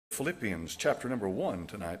Philippians chapter number 1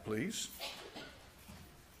 tonight, please.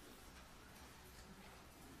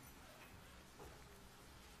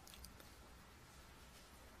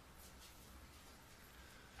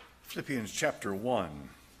 Philippians chapter 1.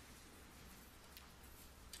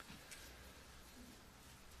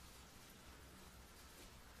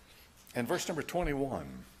 And verse number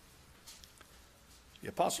 21. The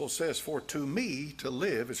apostle says, "For to me to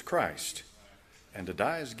live is Christ, and to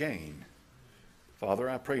die is gain." Father,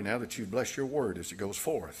 I pray now that you bless your word as it goes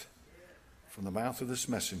forth from the mouth of this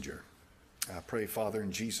messenger. I pray, Father,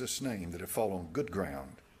 in Jesus' name, that it fall on good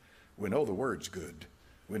ground. We know the word's good.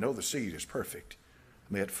 We know the seed is perfect.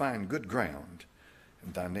 May it find good ground.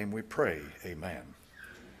 In thy name we pray, amen.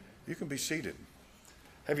 You can be seated.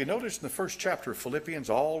 Have you noticed in the first chapter of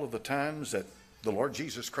Philippians all of the times that the Lord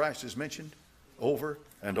Jesus Christ is mentioned? Over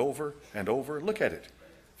and over and over. Look at it.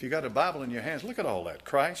 If you got a Bible in your hands, look at all that.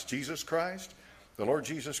 Christ, Jesus Christ, the Lord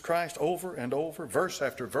Jesus Christ, over and over, verse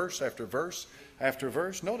after verse after verse after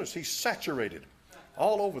verse. Notice he's saturated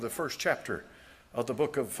all over the first chapter of the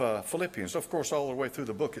book of Philippians. Of course, all the way through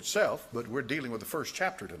the book itself, but we're dealing with the first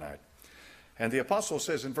chapter tonight. And the apostle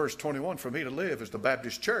says in verse 21, "For me to live is the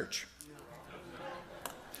Baptist church.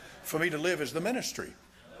 For me to live is the ministry.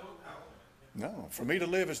 No, for me to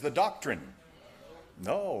live is the doctrine.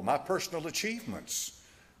 No, my personal achievements.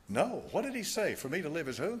 No, what did he say? For me to live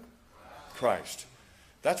is who? Christ."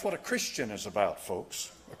 That's what a Christian is about,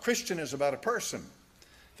 folks. A Christian is about a person.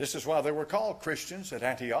 This is why they were called Christians at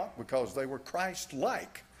Antioch, because they were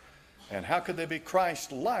Christ-like. And how could they be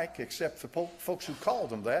Christ-like except the folks who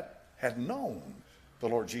called them that had known the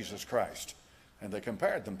Lord Jesus Christ? And they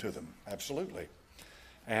compared them to them, absolutely.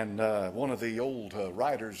 And one of the old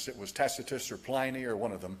writers, it was Tacitus or Pliny or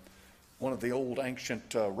one of them, one of the old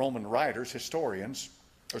ancient Roman writers, historians,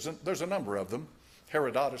 there's a number of them,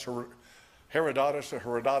 Herodotus or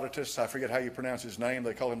Herodotus, I forget how you pronounce his name.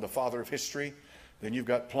 They call him the father of history. Then you've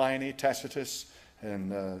got Pliny, Tacitus,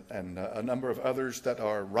 and a number of others that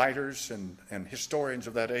are writers and historians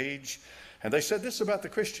of that age. And they said this about the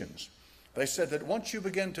Christians. They said that once you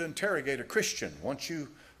begin to interrogate a Christian, once you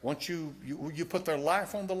put their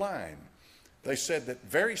life on the line, they said that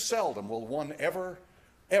very seldom will one ever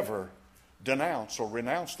denounce or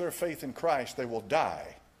renounce their faith in Christ. They will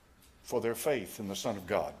die for their faith in the Son of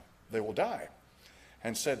God. They will die.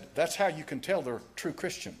 And said that's how you can tell they're true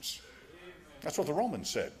Christians. That's what the Romans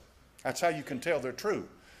said. That's how you can tell they're true.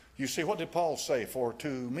 You see, what did Paul say? For to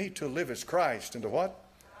me to live is Christ, and to what?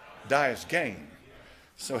 Die is gain.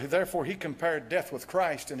 So therefore he compared death with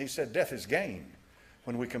Christ, and he said death is gain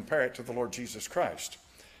when we compare it to the Lord Jesus Christ.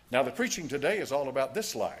 Now the preaching today is all about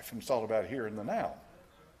this life, and it's all about here and the now.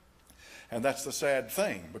 And that's the sad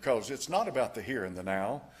thing, because it's not about the here and the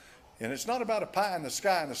now. And it's not about a pie in the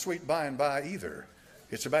sky and a sweet by and by either.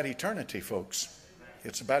 It's about eternity, folks.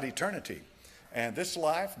 It's about eternity. And this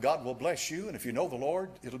life, God will bless you. And if you know the Lord,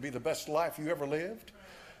 it'll be the best life you ever lived.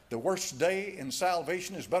 The worst day in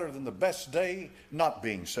salvation is better than the best day not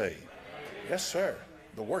being saved. Yes, sir.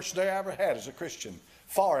 The worst day I ever had as a Christian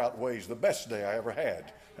far outweighs the best day I ever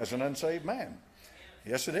had as an unsaved man.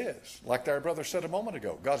 Yes, it is. Like our brother said a moment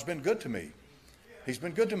ago, God's been good to me. He's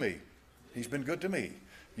been good to me. He's been good to me.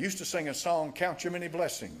 Used to sing a song, "Count Your Many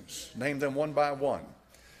Blessings, Name Them One by One."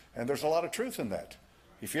 And there's a lot of truth in that.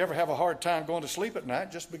 If you ever have a hard time going to sleep at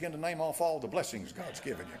night, just begin to name off all the blessings God's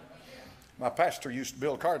given you. My pastor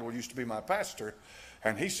Bill Cardwell used to be my pastor,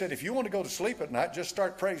 and he said, if you want to go to sleep at night, just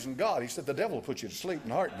start praising God. He said, the devil will put you to sleep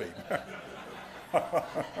in a heartbeat.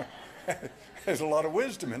 There's a lot of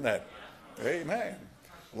wisdom in that. Amen.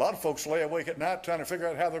 A lot of folks lay awake at night trying to figure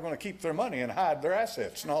out how they're going to keep their money and hide their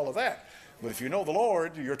assets and all of that. But if you know the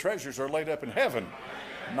Lord, your treasures are laid up in heaven,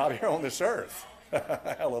 not here on this earth.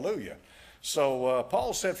 Hallelujah. So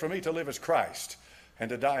Paul said, for me to live is Christ, and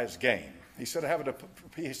to die is gain. He said, I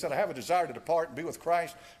have a desire to depart and be with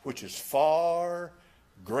Christ, which is far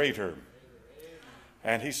greater.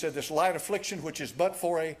 And he said, this light affliction, which is but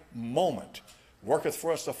for a moment, worketh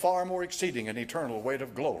for us a far more exceeding and eternal weight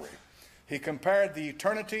of glory. He compared the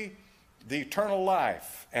eternal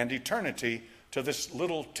life and eternity to this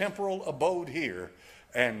little temporal abode here,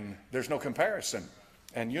 and there's no comparison.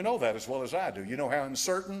 And you know that as well as I do. You know how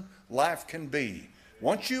uncertain life can be.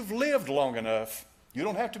 Once you've lived long enough, you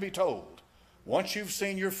don't have to be told. Once you've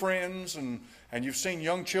seen your friends and you've seen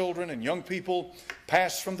young children and young people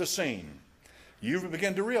pass from the scene, you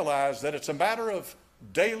begin to realize that it's a matter of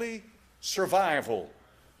daily survival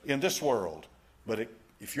in this world. But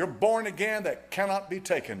if you're born again, that cannot be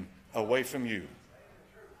taken away from you.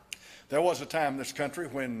 There was a time in this country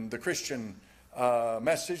when the Christian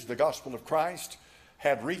message, the gospel of Christ,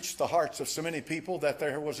 had reached the hearts of so many people that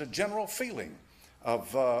there was a general feeling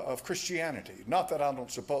of Christianity. Not that I don't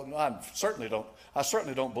suppose, I certainly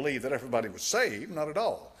don't believe that everybody was saved, not at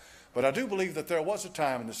all. But I do believe that there was a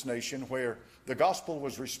time in this nation where the gospel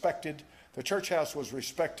was respected, the church house was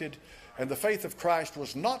respected, and the faith of Christ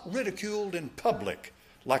was not ridiculed in public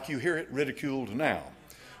like you hear it ridiculed now.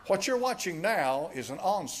 What you're watching now is an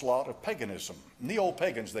onslaught of paganism.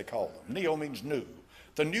 Neo-pagans, they call them. Neo means new.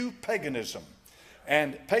 The new paganism.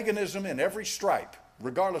 And paganism in every stripe,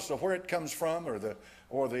 regardless of where it comes from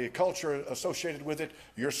or the culture associated with it,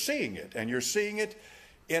 you're seeing it. And you're seeing it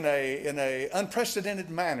in a unprecedented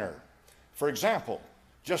manner. For example,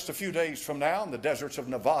 just a few days from now in the deserts of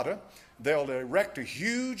Nevada, they'll erect a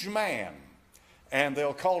huge man, and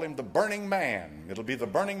they'll call him the Burning Man. It'll be the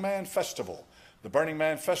Burning Man Festival. The Burning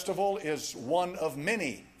Man Festival is one of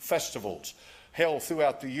many festivals held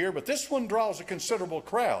throughout the year, but this one draws a considerable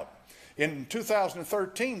crowd. In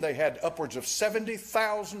 2013, they had upwards of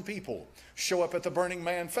 70,000 people show up at the Burning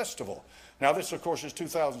Man Festival. Now, this, of course, is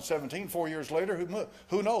 2017. 4 years later,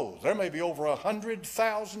 who knows? There may be over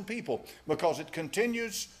 100,000 people because it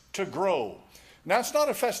continues to grow. Now, it's not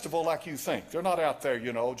a festival like you think. They're not out there,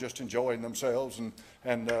 just enjoying themselves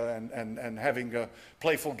and having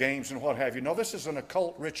playful games and what have you. No, this is an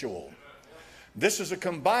occult ritual. This is a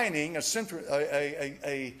combining, a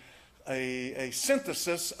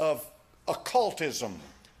synthesis of occultism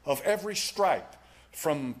of every stripe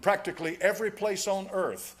from practically every place on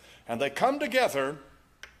earth. And they come together,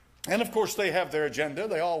 and of course they have their agenda.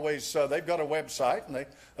 They always, they've got a website, and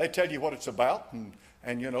they tell you what it's about,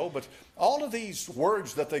 but all of these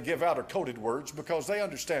words that they give out are coded words because they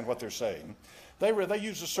understand what they're saying. They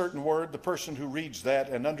use a certain word. The person who reads that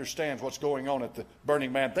and understands what's going on at the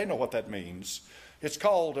Burning Man, they know what that means. It's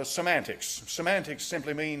called semantics. Semantics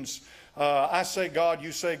simply means I say God,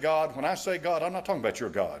 you say God. When I say God, I'm not talking about your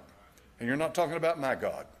God, and you're not talking about my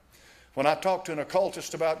God. When I talk to an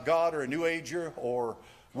occultist about God or a New Ager or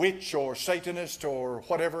witch or Satanist or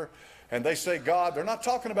whatever, and they say God, they're not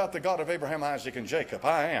talking about the God of Abraham, Isaac, and Jacob.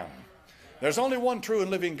 I am. There's only one true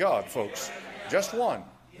and living God, folks. Just one.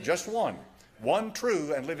 Just one. One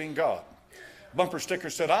true and living God. Bumper sticker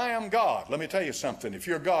said, I am God. Let me tell you something. If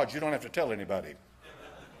you're God, you don't have to tell anybody.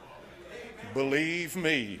 Believe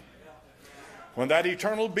me. When that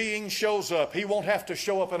eternal being shows up, he won't have to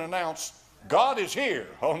show up and announce, God is here.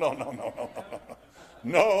 Oh, no.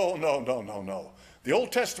 No. The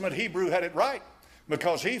Old Testament Hebrew had it right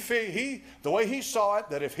because the way he saw it,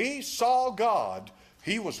 that if he saw God,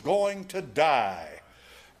 he was going to die.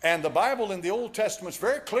 And the Bible in the Old Testament is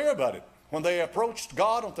very clear about it. When they approached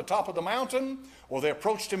God on the top of the mountain, or they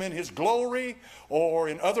approached him in his glory, or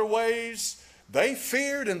in other ways, they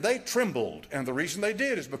feared and they trembled. And the reason they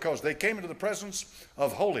did is because they came into the presence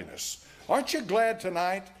of holiness. Aren't you glad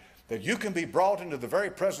tonight that you can be brought into the very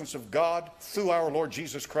presence of God through our Lord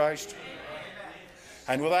Jesus Christ?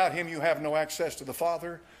 And without him you have no access to the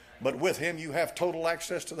Father, but with him you have total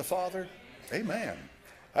access to the Father. Amen.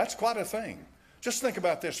 That's quite a thing. Just think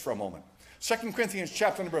about this for a moment. 2 Corinthians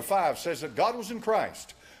chapter number 5 says that God was in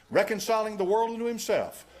Christ, reconciling the world unto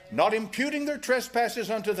himself, not imputing their trespasses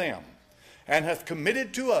unto them, and hath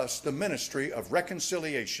committed to us the ministry of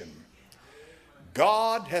reconciliation.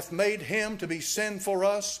 God hath made him to be sin for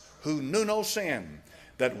us who knew no sin,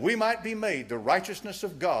 that we might be made the righteousness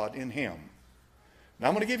of God in him. Now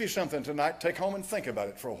I'm going to give you something tonight. Take home and think about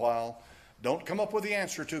it for a while. Don't come up with the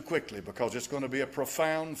answer too quickly because it's going to be a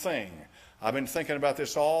profound thing. I've been thinking about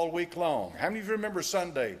this all week long. How many of you remember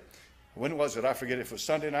Sunday? When was it? I forget if it was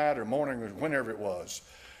Sunday night or morning or whenever it was.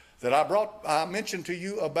 That I mentioned to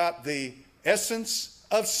you about the essence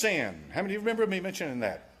of sin. How many of you remember me mentioning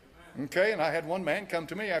that? Okay, and I had one man come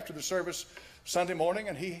to me after the service Sunday morning,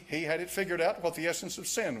 and he had it figured out what the essence of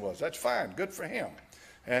sin was. That's fine. Good for him.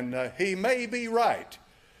 And he may be right.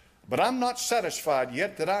 But I'm not satisfied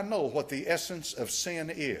yet that I know what the essence of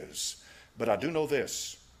sin is. But I do know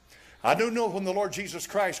this. I do know when the Lord Jesus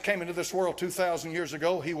Christ came into this world 2,000 years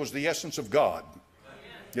ago, he was the essence of God.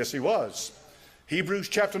 Yes, he was. Hebrews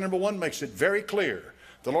chapter number 1 makes it very clear.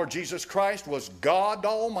 The Lord Jesus Christ was God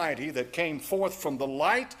Almighty that came forth from the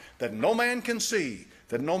light that no man can see,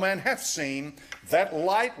 that no man hath seen. That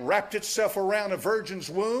light wrapped itself around a virgin's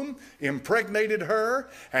womb, impregnated her,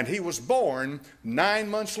 and he was born 9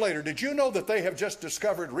 months later. Did you know that they have just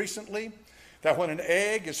discovered recently that when an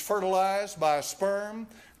egg is fertilized by a sperm,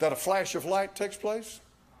 that a flash of light takes place?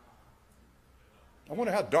 I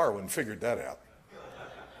wonder how Darwin figured that out.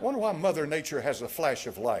 I wonder why Mother Nature has a flash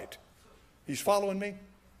of light. He's following me?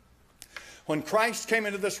 When Christ came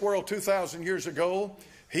into this world 2,000 years ago,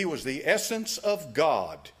 he was the essence of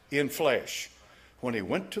God in flesh. When he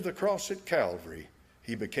went to the cross at Calvary,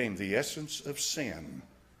 he became the essence of sin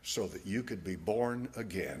so that you could be born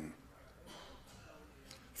again.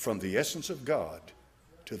 From the essence of God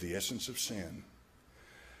to the essence of sin.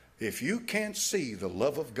 If you can't see the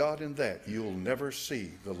love of God in that, you'll never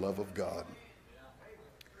see the love of God.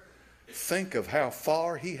 Think of how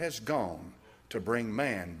far he has gone to bring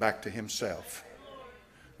man back to himself.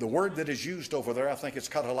 The word that is used over there, I think it's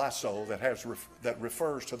katalasso, that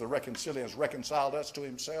refers to the reconciliation, has reconciled us to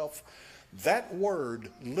himself. That word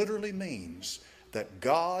literally means that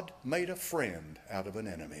God made a friend out of an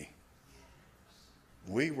enemy.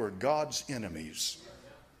 We were God's enemies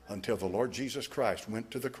until the Lord Jesus Christ went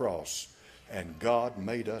to the cross, and God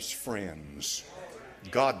made us friends.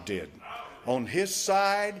 God did. On his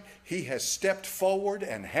side, he has stepped forward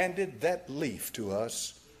and handed that leaf to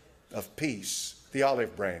us of peace, the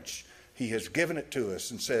olive branch. He has given it to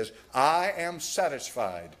us and says, I am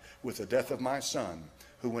satisfied with the death of my son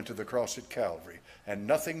who went to the cross at Calvary. And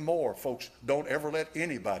nothing more, folks. Don't ever let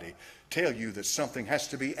anybody tell you that something has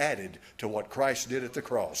to be added to what Christ did at the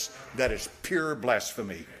cross. That is pure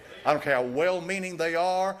blasphemy. I don't care how well-meaning they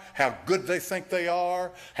are, how good they think they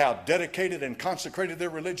are, how dedicated and consecrated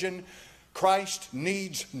their religion. Christ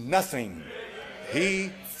needs nothing. He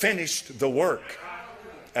finished the work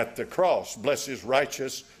at the cross. Bless his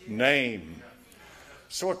righteous name.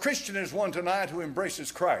 So a Christian is one tonight who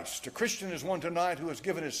embraces Christ. A Christian is one tonight who has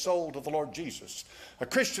given his soul to the Lord Jesus. A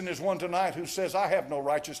Christian is one tonight who says, I have no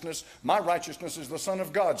righteousness. My righteousness is the Son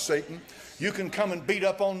of God, Satan. You can come and beat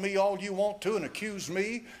up on me all you want to and accuse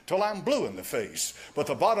me till I'm blue in the face. But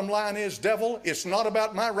the bottom line is, devil, it's not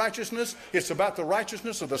about my righteousness. It's about the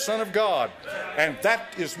righteousness of the Son of God. And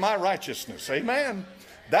that is my righteousness. Amen.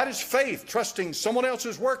 That is faith, trusting someone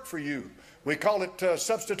else's work for you. We call it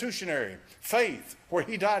substitutionary faith, where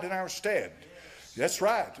he died in our stead. That's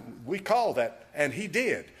right. We call that, and he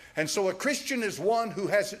did. And so a Christian is one who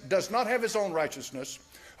does not have his own righteousness.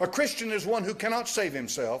 A Christian is one who cannot save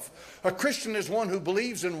himself. A Christian is one who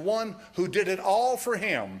believes in one who did it all for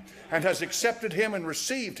him and has accepted him and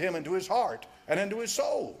received him into his heart and into his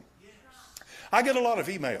soul. I get a lot of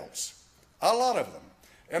emails, a lot of them.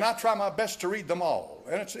 And I try my best to read them all.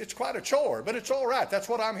 And it's quite a chore, but it's all right. That's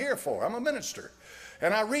what I'm here for. I'm a minister.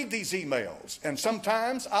 And I read these emails. And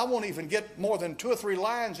sometimes I won't even get more than 2 or 3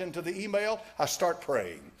 lines into the email. I start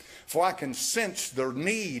praying. For I can sense the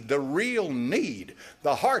need, the real need,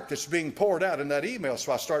 the heart that's being poured out in that email.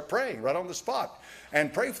 So I start praying right on the spot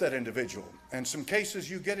and pray for that individual. And some cases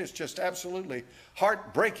you get is just absolutely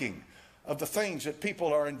heartbreaking of the things that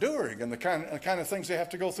people are enduring and the kind of things they have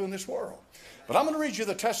to go through in this world. But I'm going to read you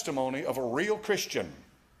the testimony of a real Christian,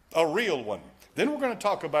 a real one. Then we're going to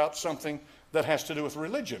talk about something that has to do with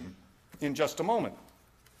religion in just a moment.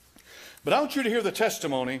 But I want you to hear the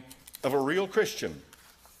testimony of a real Christian.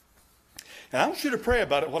 And I want you to pray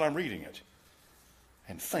about it while I'm reading it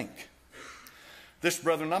and think. This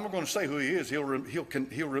brother, and I'm not going to say who he is,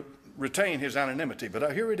 he'll retain his anonymity,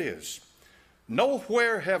 but here it is.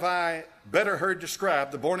 Nowhere have I better heard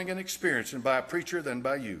described the born-again experience by a preacher than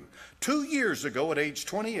by you. 2 years ago, at age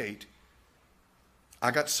 28,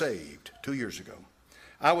 I got saved 2 years ago.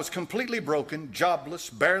 I was completely broken, jobless,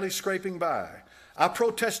 barely scraping by. I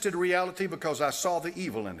protested reality because I saw the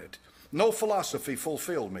evil in it. No philosophy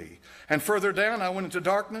fulfilled me. And further down, I went into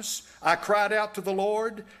darkness. I cried out to the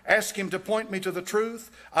Lord, asked him to point me to the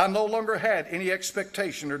truth. I no longer had any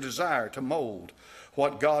expectation or desire to mold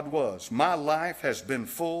what God was. My life has been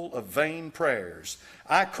full of vain prayers.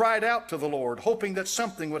 I cried out to the Lord, hoping that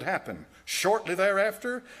something would happen. Shortly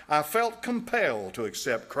thereafter, I felt compelled to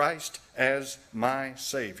accept Christ as my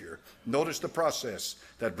Savior. Notice the process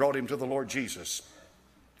that brought him to the Lord Jesus.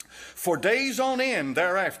 For days on end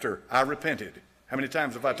thereafter, I repented. How many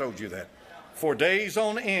times have I told you that? For days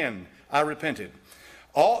on end, I repented.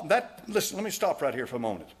 Listen, let me stop right here for a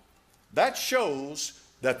moment. That shows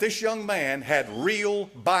that this young man had real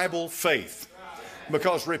Bible faith,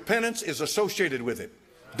 because repentance is associated with it.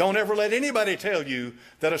 Don't ever let anybody tell you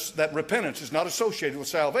that repentance is not associated with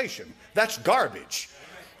salvation. That's garbage.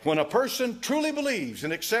 When a person truly believes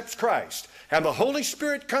and accepts Christ and the Holy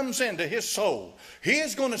Spirit comes into his soul, he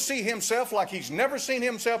is going to see himself like he's never seen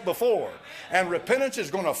himself before. And repentance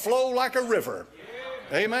is going to flow like a river.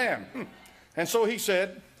 Amen. And so he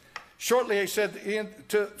said, shortly he said,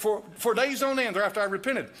 for days on end thereafter I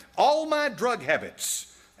repented. All my drug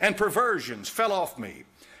habits and perversions fell off me.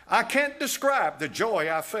 I can't describe the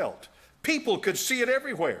joy I felt. People could see it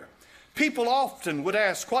everywhere. People often would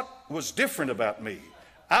ask what was different about me.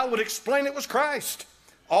 I would explain it was Christ.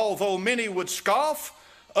 Although many would scoff,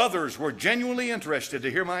 others were genuinely interested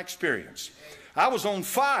to hear my experience. I was on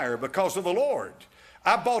fire because of the Lord.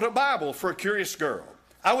 I bought a Bible for a curious girl.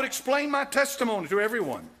 I would explain my testimony to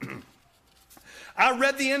everyone. I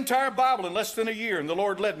read the entire Bible in less than a year, and the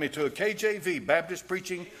Lord led me to a KJV, Baptist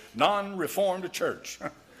preaching, non-reformed church.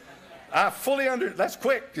 That's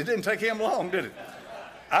quick. It didn't take him long, did it?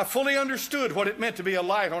 I fully understood what it meant to be a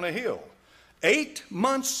light on a hill. 8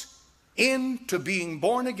 months into being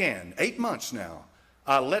born again, 8 months now,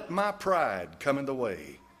 I let my pride come in the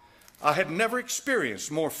way. I had never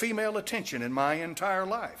experienced more female attention in my entire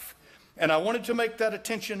life, and I wanted to make that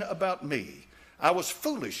attention about me. I was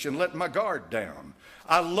foolish and let my guard down.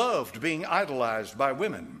 I loved being idolized by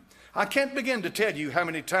women. I can't begin to tell you how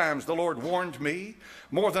many times the Lord warned me,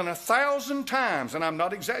 more than 1,000 times, and I'm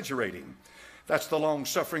not exaggerating. That's the long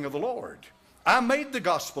suffering of the Lord. I made the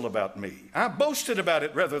gospel about me. I boasted about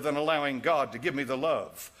it rather than allowing God to give me the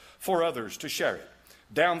love for others to share it.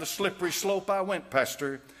 Down the slippery slope I went,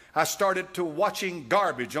 Pastor. I started to watching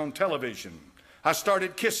garbage on television. I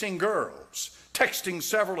started kissing girls, texting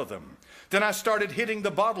several of them. Then I started hitting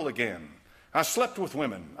the bottle again. I slept with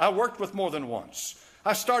women. I worked with more than once.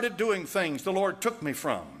 I started doing things the Lord took me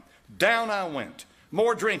from. Down I went.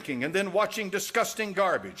 More drinking and then watching disgusting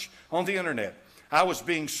garbage on the internet. I was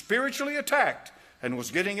being spiritually attacked and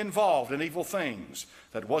was getting involved in evil things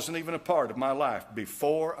that wasn't even a part of my life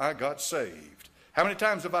before I got saved. How many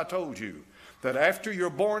times have I told you that after you're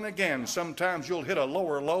born again, sometimes you'll hit a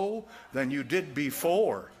lower low than you did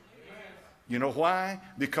before? You know why?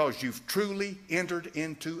 Because you've truly entered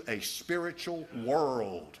into a spiritual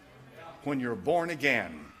world when you're born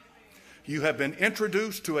again. You have been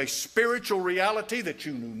introduced to a spiritual reality that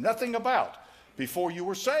you knew nothing about before you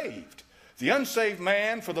were saved. The unsaved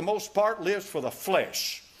man, for the most part, lives for the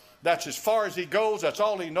flesh. That's as far as he goes. That's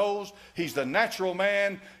all he knows. He's the natural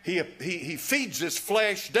man. He feeds his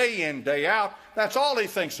flesh day in, day out. That's all he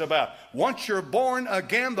thinks about. Once you're born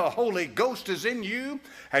again, the Holy Ghost is in you,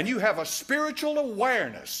 and you have a spiritual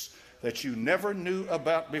awareness that you never knew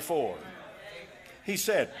about before. He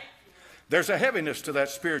said, there's a heaviness to that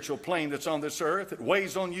spiritual plane that's on this earth. It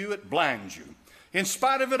weighs on you. It blinds you. In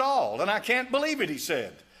spite of it all, and I can't believe it, he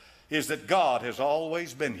said, is that God has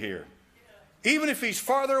always been here. Even if he's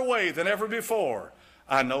farther away than ever before,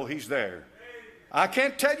 I know he's there. I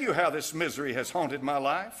can't tell you how this misery has haunted my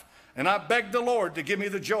life, and I beg the Lord to give me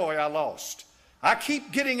the joy I lost. I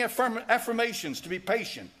keep getting affirmations to be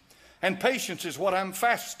patient, and patience is what I'm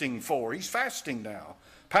fasting for. He's fasting now.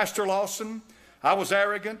 Pastor Lawson, I was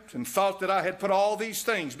arrogant and thought that I had put all these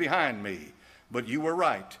things behind me, but you were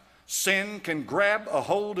right. Sin can grab a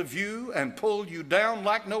hold of you and pull you down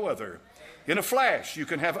like no other. In a flash, you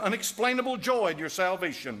can have unexplainable joy in your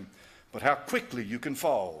salvation, but how quickly you can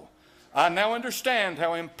fall. I now understand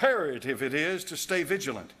how imperative it is to stay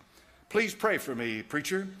vigilant. Please pray for me,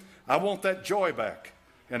 preacher. I want that joy back.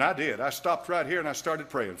 And I did. I stopped right here and I started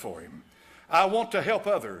praying for him. I want to help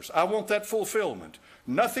others. I want that fulfillment.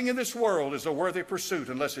 Nothing in this world is a worthy pursuit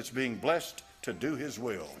unless it's being blessed to do his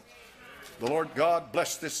will. The Lord God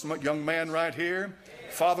bless this young man right here.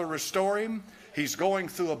 Father, restore him. He's going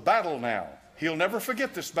through a battle now. He'll never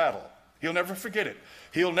forget this battle. He'll never forget it.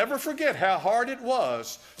 He'll never forget how hard it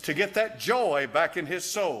was to get that joy back in his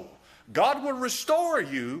soul. God will restore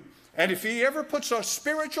you, and if he ever puts a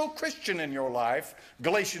spiritual Christian in your life,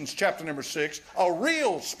 Galatians chapter number 6, a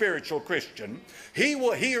real spiritual Christian, he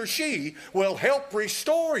or she will help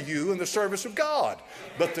restore you in the service of God.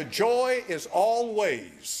 But the joy is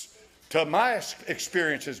always, to my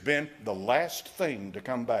experience, has been the last thing to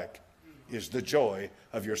come back. Is the joy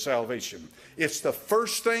of your salvation. It's the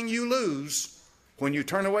first thing you lose when you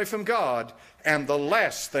turn away from God, and the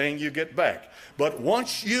last thing you get back. But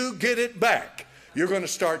once you get it back, you're going to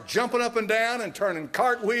start jumping up and down and turning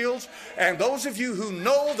cartwheels. And those of you who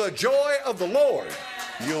know the joy of the Lord,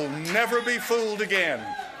 you'll never be fooled again.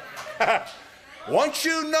 Once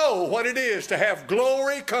you know what it is to have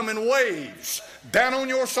glory come in waves down on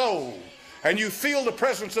your soul, and you feel the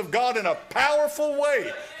presence of God in a powerful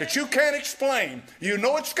way that you can't explain, you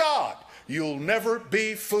know it's God, you'll never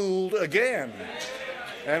be fooled again.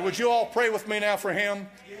 And would you all pray with me now for him?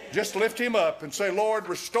 Just lift him up and say, Lord,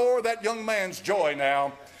 restore that young man's joy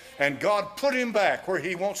now. And God, put him back where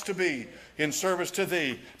he wants to be in service to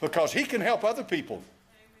thee, because he can help other people.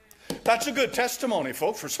 That's a good testimony,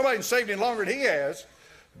 folks. For somebody who's saved him longer than he has,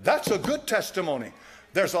 that's a good testimony.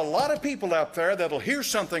 There's a lot of people out there that'll hear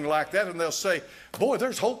something like that and they'll say, boy,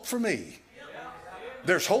 there's hope for me.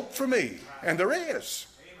 There's hope for me. And there is.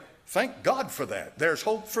 Thank God for that. There's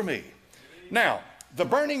hope for me. Now, the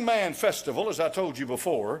Burning Man Festival, as I told you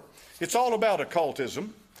before, it's all about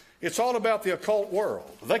occultism. It's all about the occult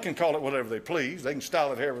world. They can call it whatever they please. They can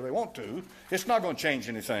style it however they want to. It's not going to change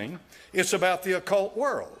anything. It's about the occult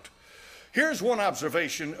world. Here's one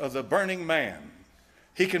observation of the burning man.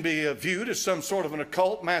 He can be viewed as some sort of an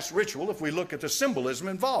occult mass ritual if we look at the symbolism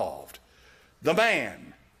involved. The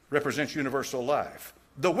man represents universal life.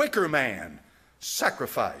 The wicker man,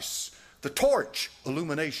 sacrifice. The torch,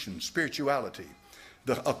 illumination, spirituality.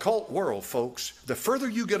 The occult world, folks, the further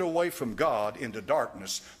you get away from God into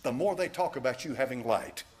darkness, the more they talk about you having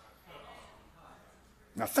light.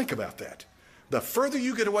 Now think about that. The further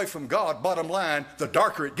you get away from God, bottom line, the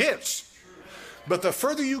darker it gets. But the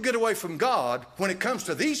further you get away from God, when it comes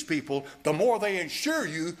to these people, the more they assure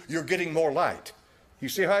you you're getting more light. You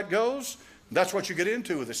see how it goes? That's what you get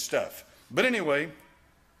into with this stuff. But anyway,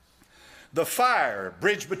 the fire,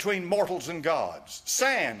 bridge between mortals and gods.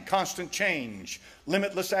 Sand, constant change,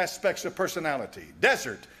 limitless aspects of personality.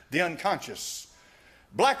 Desert, the unconscious.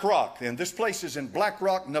 Black rock, and this place is in Black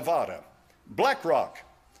Rock, Nevada. Black rock,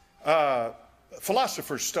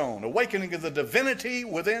 philosopher's stone, awakening of the divinity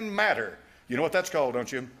within matter. You know what that's called,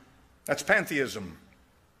 don't you? That's pantheism.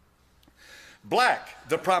 Black,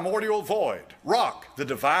 the primordial void. Rock, the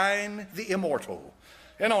divine, the immortal.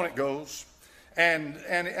 And on it goes. And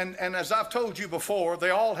as I've told you before, they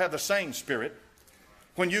all have the same spirit.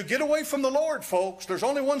 When you get away from the Lord, folks, there's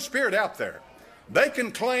only one spirit out there. They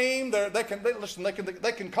can claim, they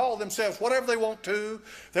can call themselves whatever they want to.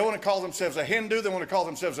 They want to call themselves a Hindu. They want to call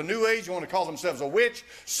themselves a New Age. They want to call themselves a witch,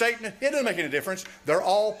 Satan. It doesn't make any difference. They're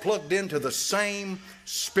all plugged into the same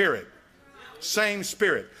spirit. Same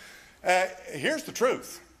spirit. Here's the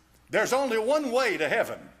truth. There's only one way to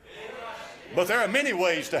heaven, but there are many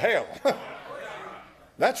ways to hell.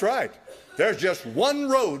 That's right. There's just one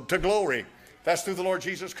road to glory. That's through the Lord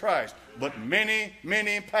Jesus Christ. But many,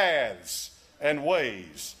 many paths and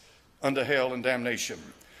ways unto hell and damnation.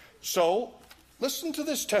 So, listen to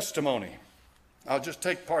this testimony. I'll just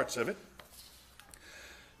take parts of it.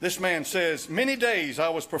 This man says, many days I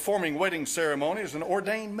was performing wedding ceremony as an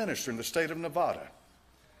ordained minister in the state of Nevada.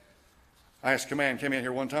 I asked a man, came in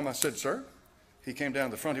here one time, I said, sir, he came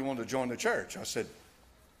down to the front, he wanted to join the church. I said,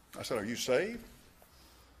 are you saved?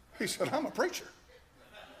 He said, I'm a preacher.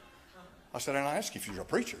 I said, and I ask you if you're a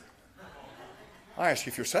preacher. I ask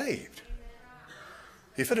you if you're saved.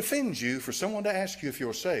 If it offends you for someone to ask you if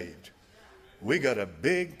you're saved, we got a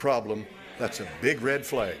big problem. That's a big red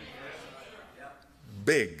flag.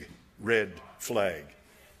 Big red flag.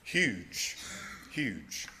 Huge,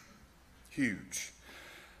 huge, huge.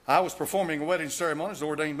 I was performing a wedding ceremony as an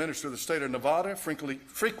ordained minister of the state of Nevada.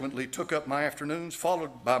 Frequently took up my afternoons,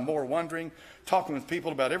 followed by more wandering, talking with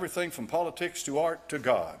people about everything from politics to art to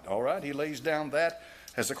God. All right, he lays down that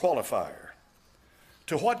as a qualifier.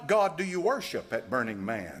 To what God do you worship at Burning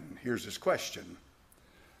Man? Here's his question.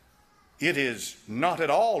 It is not at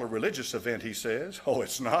all a religious event, he says. Oh,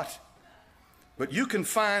 it's not. But you can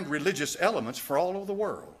find religious elements for all over the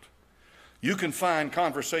world. You can find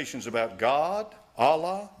conversations about God,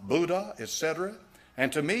 Allah, Buddha, etc.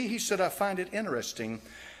 And to me, he said, I find it interesting.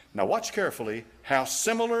 Now watch carefully how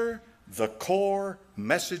similar the core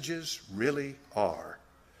messages really are.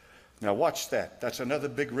 Now watch that. That's another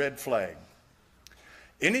big red flag.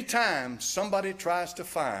 Anytime somebody tries to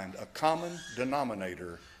find a common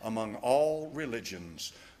denominator among all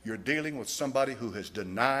religions, you're dealing with somebody who has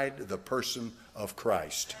denied the person of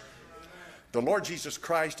Christ. The Lord Jesus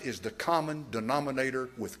Christ is the common denominator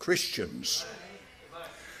with Christians.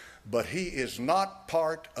 But he is not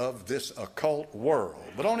part of this occult world.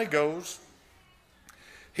 But on he goes.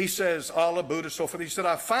 He says, Allah, Buddha, so forth. He said,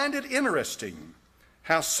 I find it interesting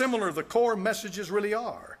how similar the core messages really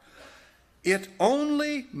are. It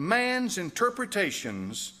only man's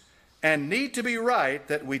interpretations and need to be right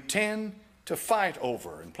that we tend to fight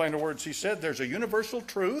over. In plainer words, he said, there's a universal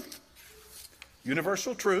truth.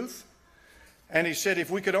 And he said, if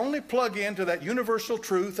we could only plug into that universal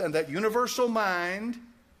truth and that universal mind,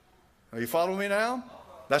 are you following me now?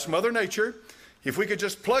 That's Mother Nature. If we could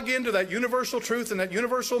just plug into that universal truth and that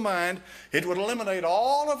universal mind, it would eliminate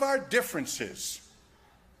all of our differences.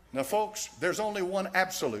 Now, folks, there's only one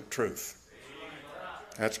absolute truth.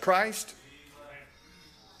 That's Christ,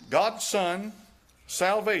 God's Son,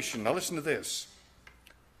 salvation. Now, listen to this.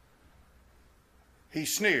 He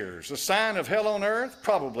sneers. A sign of hell on earth?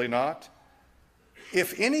 Probably not.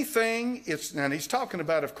 If anything, and he's talking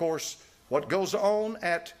about, of course, what goes on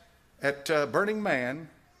at Burning Man.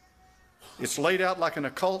 It's laid out like an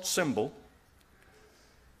occult symbol.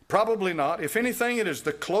 Probably not. If anything, it is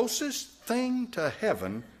the closest thing to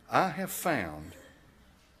heaven I have found.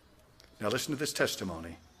 Now listen to this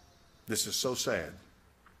testimony. This is so sad.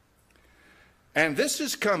 And this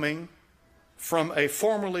is coming from a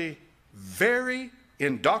formerly very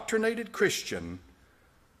indoctrinated Christian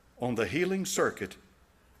on the healing circuit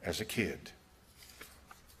as a kid.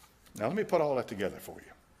 Now let me put all that together for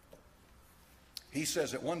you. He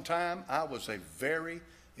says, at one time I was a very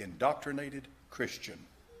indoctrinated Christian.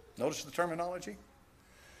 Notice the terminology?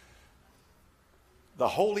 The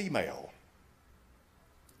whole email,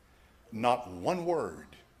 not one word,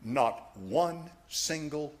 not one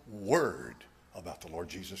single word about the Lord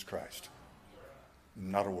Jesus Christ.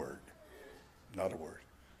 Not a word. Not a word.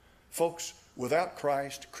 Folks, without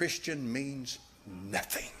Christ, Christian means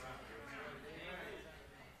nothing.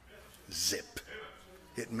 Zip.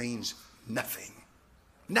 It means nothing.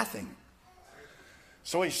 Nothing.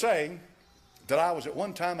 So he's saying that I was at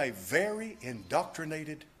one time a very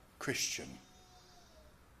indoctrinated Christian.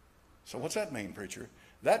 So what's that mean, preacher?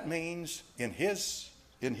 That means, in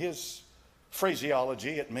his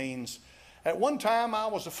phraseology, it means, at one time I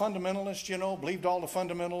was a fundamentalist, you know, believed all the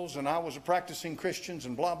fundamentals, and I was a practicing Christian,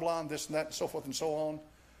 and blah, blah, and this and that, and so forth and so on.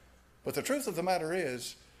 But the truth of the matter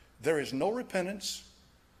is, there is no repentance.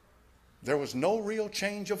 There was no real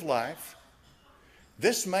change of life.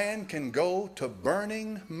 This man can go to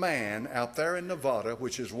Burning Man out there in Nevada,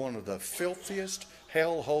 which is one of the filthiest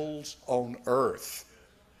hellholes on earth.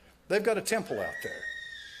 They've got a temple out there.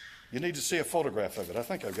 You need to see a photograph of it. I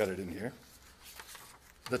think I've got it in here.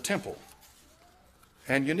 The temple.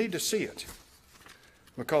 And you need to see it,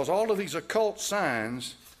 because all of these occult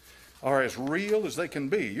signs are as real as they can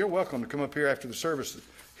be. You're welcome to come up here after the service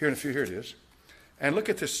here in a few. Here it is. And look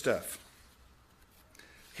at this stuff.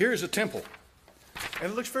 Here's a temple.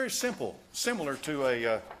 And it looks very simple, similar to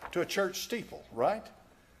a church steeple, right?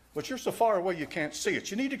 But you're so far away you can't see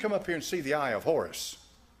it. You need to come up here and see the Eye of Horus.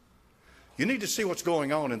 You need to see what's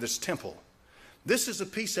going on in this temple. This is a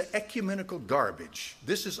piece of ecumenical garbage.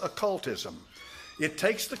 This is occultism. It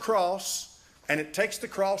takes the cross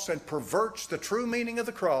and perverts the true meaning of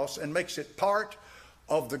the cross and makes it part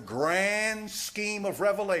of the grand scheme of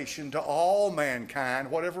revelation to all mankind,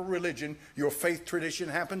 whatever religion your faith tradition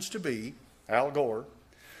happens to be. Al Gore.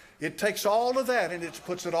 It takes all of that and it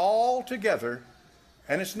puts it all together,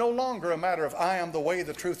 and it's no longer a matter of I am the way,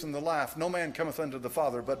 the truth, and the life. No man cometh unto the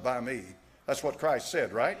Father but by me. That's what Christ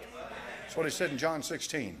said, right? That's what he said in John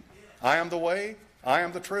 16. I am the way, I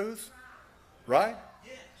am the truth, right?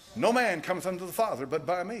 No man cometh unto the Father but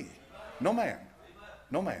by me. No man.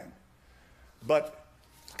 No man. But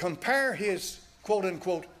compare his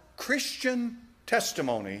quote-unquote Christian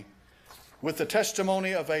testimony with the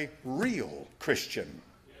testimony of a real Christian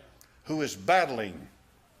who is battling.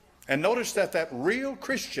 And notice that that real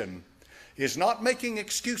Christian is not making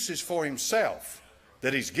excuses for himself,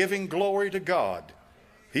 that he's giving glory to God.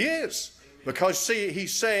 He is. Because see,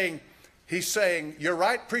 he's saying, you're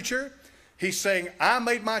right, preacher. He's saying, I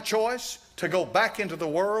made my choice to go back into the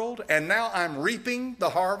world, and now I'm reaping the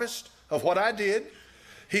harvest of what I did.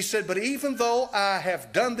 He said, but even though I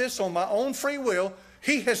have done this on my own free will,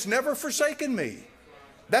 he has never forsaken me.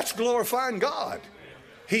 That's glorifying God.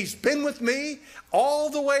 He's been with me all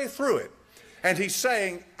the way through it. And he's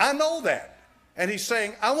saying, I know that. And he's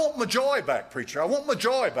saying, I want my joy back, preacher. I want my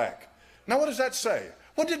joy back. Now what does that say?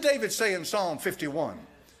 What did David say in Psalm 51?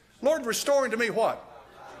 Lord, restore unto me what?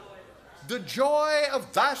 The joy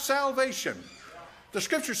of thy salvation. The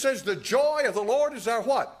scripture says the joy of the Lord is our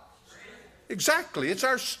what? Exactly. It's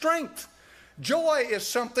our strength. Joy is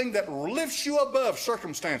something that lifts you above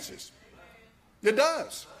circumstances. It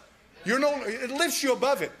does. It lifts you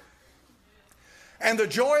above it. And the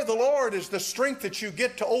joy of the Lord is the strength that you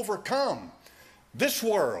get to overcome this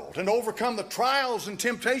world and overcome the trials and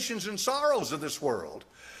temptations and sorrows of this world.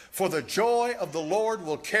 For the joy of the Lord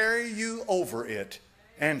will carry you over it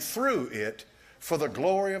and through it for the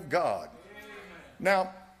glory of God.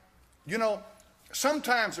 Now, you know,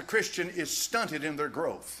 sometimes a Christian is stunted in their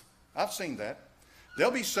growth. I've seen that.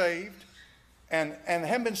 They'll be saved and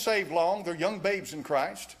haven't been saved long. They're young babes in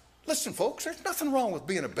Christ. Listen, folks, there's nothing wrong with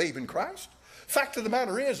being a babe in Christ. Fact of the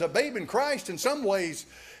matter is, a babe in Christ in some ways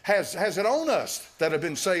has it on us that have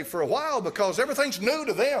been saved for a while, because everything's new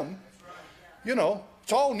to them. You know,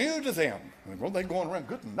 it's all new to them. Well, they're going around,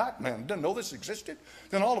 good night, man, didn't know this existed.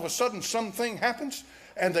 Then all of a sudden something happens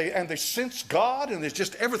and they sense God, and there's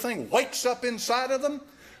just everything wakes up inside of them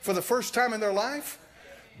for the first time in their life.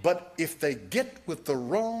 But if they get with the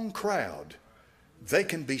wrong crowd, they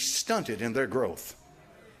can be stunted in their growth.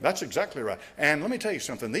 That's exactly right. And let me tell you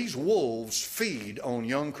something. These wolves feed on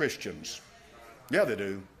young Christians. Yeah, they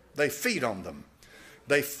do. They feed on them.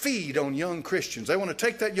 They feed on young Christians. They want to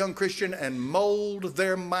take that young Christian and mold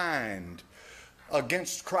their mind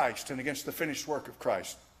against Christ and against the finished work of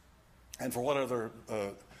Christ. and for what other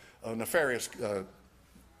nefarious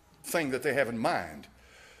thing that they have in mind.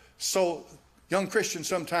 So young Christians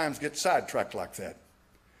sometimes get sidetracked like that.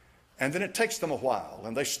 And then it takes them a while,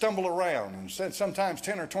 and they stumble around, and sometimes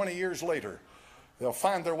 10 or 20 years later, they'll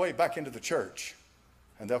find their way back into the church,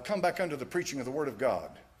 and they'll come back under the preaching of the Word of God.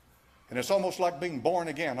 And it's almost like being born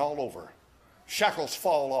again all over. Shackles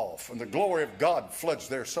fall off, and the glory of God floods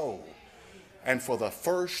their soul. And for the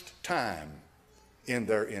first time in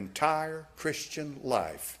their entire Christian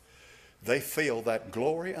life, they feel that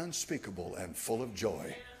glory unspeakable and full of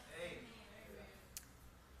joy.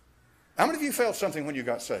 How many of you felt something when you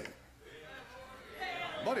got saved?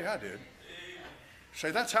 Buddy, I did.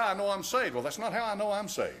 Say, that's how I know I'm saved. Well, that's not how I know I'm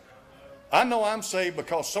saved. I know I'm saved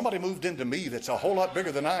because somebody moved into me that's a whole lot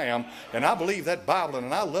bigger than I am, and I believe that Bible,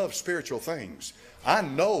 and I love spiritual things. I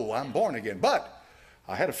know I'm born again, but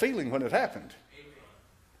I had a feeling when it happened.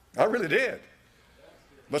 I really did.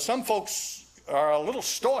 But some folks are a little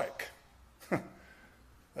stoic.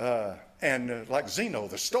 Like Zeno,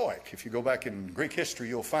 the Stoic, if you go back in Greek history,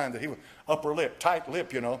 you'll find that he was upper lip, tight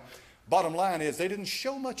lip, you know. Bottom line is they didn't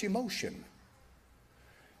show much emotion.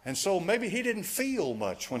 And so maybe he didn't feel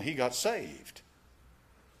much when he got saved.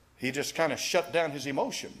 He just kind of shut down his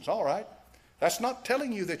emotions. All right. That's not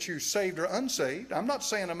telling you that you're saved or unsaved. I'm not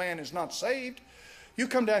saying a man is not saved. You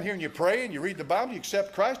come down here and you pray and you read the Bible, you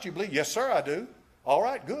accept Christ, you believe, yes, sir, I do. All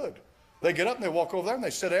right, good. They get up and they walk over there and they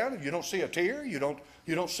sit down, and you don't see a tear, you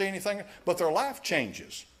don't see anything, but their life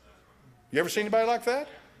changes. You ever see anybody like that?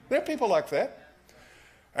 There are people like that.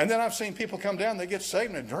 And then I've seen people come down, they get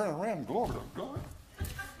saved, and they turn around and glory to God.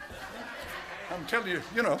 I'm telling you,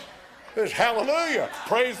 you know, there's hallelujah,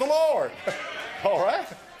 praise the Lord. All right?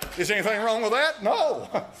 Is anything wrong with that? No,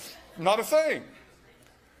 not a thing.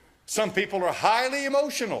 Some people are highly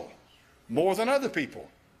emotional, more than other people.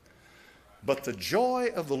 But the joy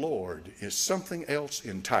of the Lord is something else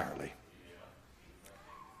entirely.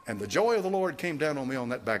 And the joy of the Lord came down on me on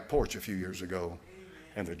that back porch a few years ago.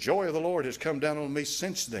 And the joy of the Lord has come down on me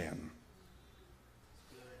since then.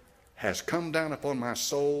 Has come down upon my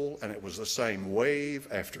soul, and it was the same wave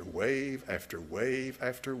after wave after wave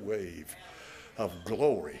after wave of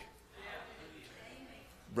glory.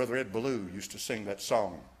 Brother Ed Ballou used to sing that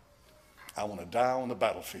song, I want to die on the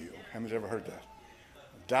battlefield. How many's ever heard that?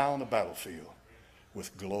 Die on the battlefield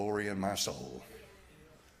with glory in my soul.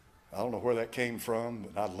 I don't know where that came from,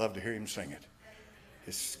 but I'd love to hear him sing it.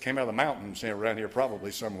 It came out of the mountains around here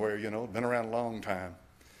probably somewhere, you know, been around a long time.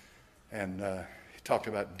 And he talked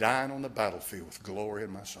about dying on the battlefield with glory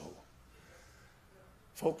in my soul.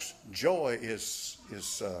 Folks, joy is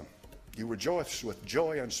you rejoice with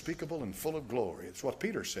joy unspeakable and full of glory. It's what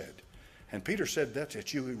Peter said. And Peter said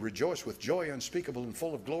that you rejoice with joy unspeakable and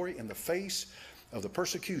full of glory in the face of the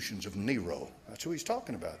persecutions of Nero. That's who he's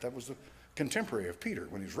talking about. That was the contemporary of Peter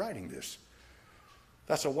when he's writing this.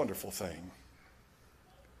 That's a wonderful thing.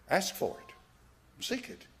 Ask for it. Seek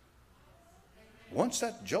it. Once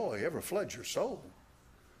that joy ever floods your soul,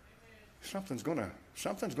 something's going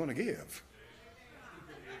to give.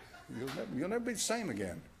 You'll never be the same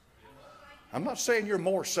again. I'm not saying you're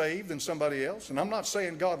more saved than somebody else, and I'm not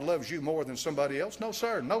saying God loves you more than somebody else. No,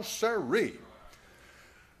 sir. No, sirree.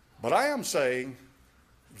 But I am saying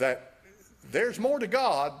that there's more to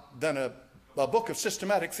God than a book of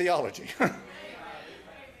systematic theology.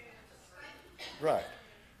 Right.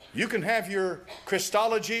 You can have your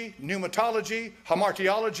Christology, pneumatology,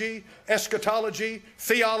 hamartiology, eschatology,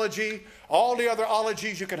 theology, all the other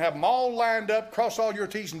ologies. You can have them all lined up, cross all your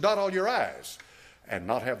T's and dot all your I's, and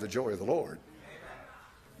not have the joy of the Lord.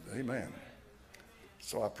 Amen.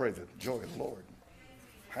 So I pray the joy of the Lord.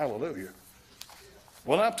 Hallelujah.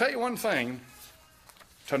 Well, I'll tell you one thing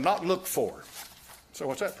to not look for. So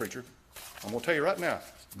what's that, preacher? I'm going to tell you right now.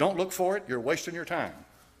 Don't look for it. You're wasting your time.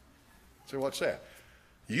 So what's that?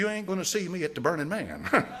 You ain't going to see me at the Burning Man.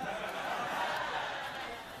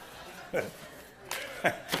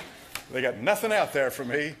 They got nothing out there for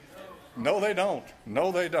me. No, they don't.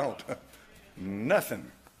 No, they don't. Nothing.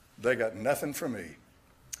 They got nothing for me.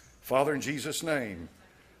 Father, in Jesus' name,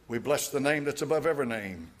 we bless the name that's above every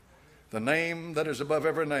name. The name that is above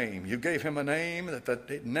every name. You gave him a name,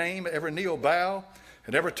 that name every knee will bow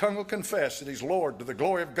and every tongue will confess that he's Lord to the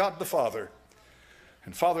glory of God the Father.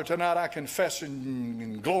 And Father, tonight I confess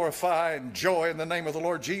and glorify and joy in the name of the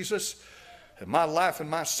Lord Jesus. And my life and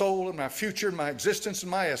my soul and my future and my existence and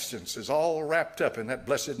my essence is all wrapped up in that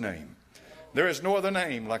blessed name. There is no other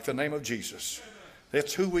name like the name of Jesus.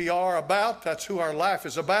 That's who we are about. That's who our life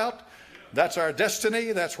is about. That's our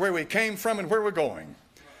destiny. That's where we came from and where we're going,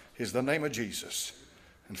 is the name of Jesus.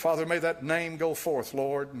 And Father, may that name go forth,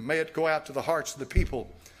 Lord. May it go out to the hearts of the people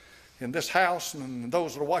in this house and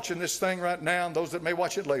those that are watching this thing right now and those that may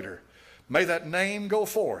watch it later, may that name go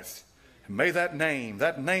forth. And may that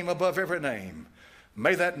name above every name,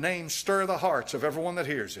 may that name stir the hearts of everyone that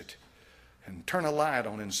hears it and turn a light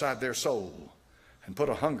on inside their soul and put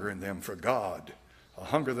a hunger in them for God, a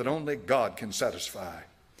hunger that only God can satisfy.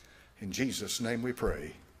 In Jesus' name we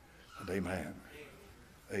pray, and amen.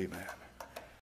 Amen.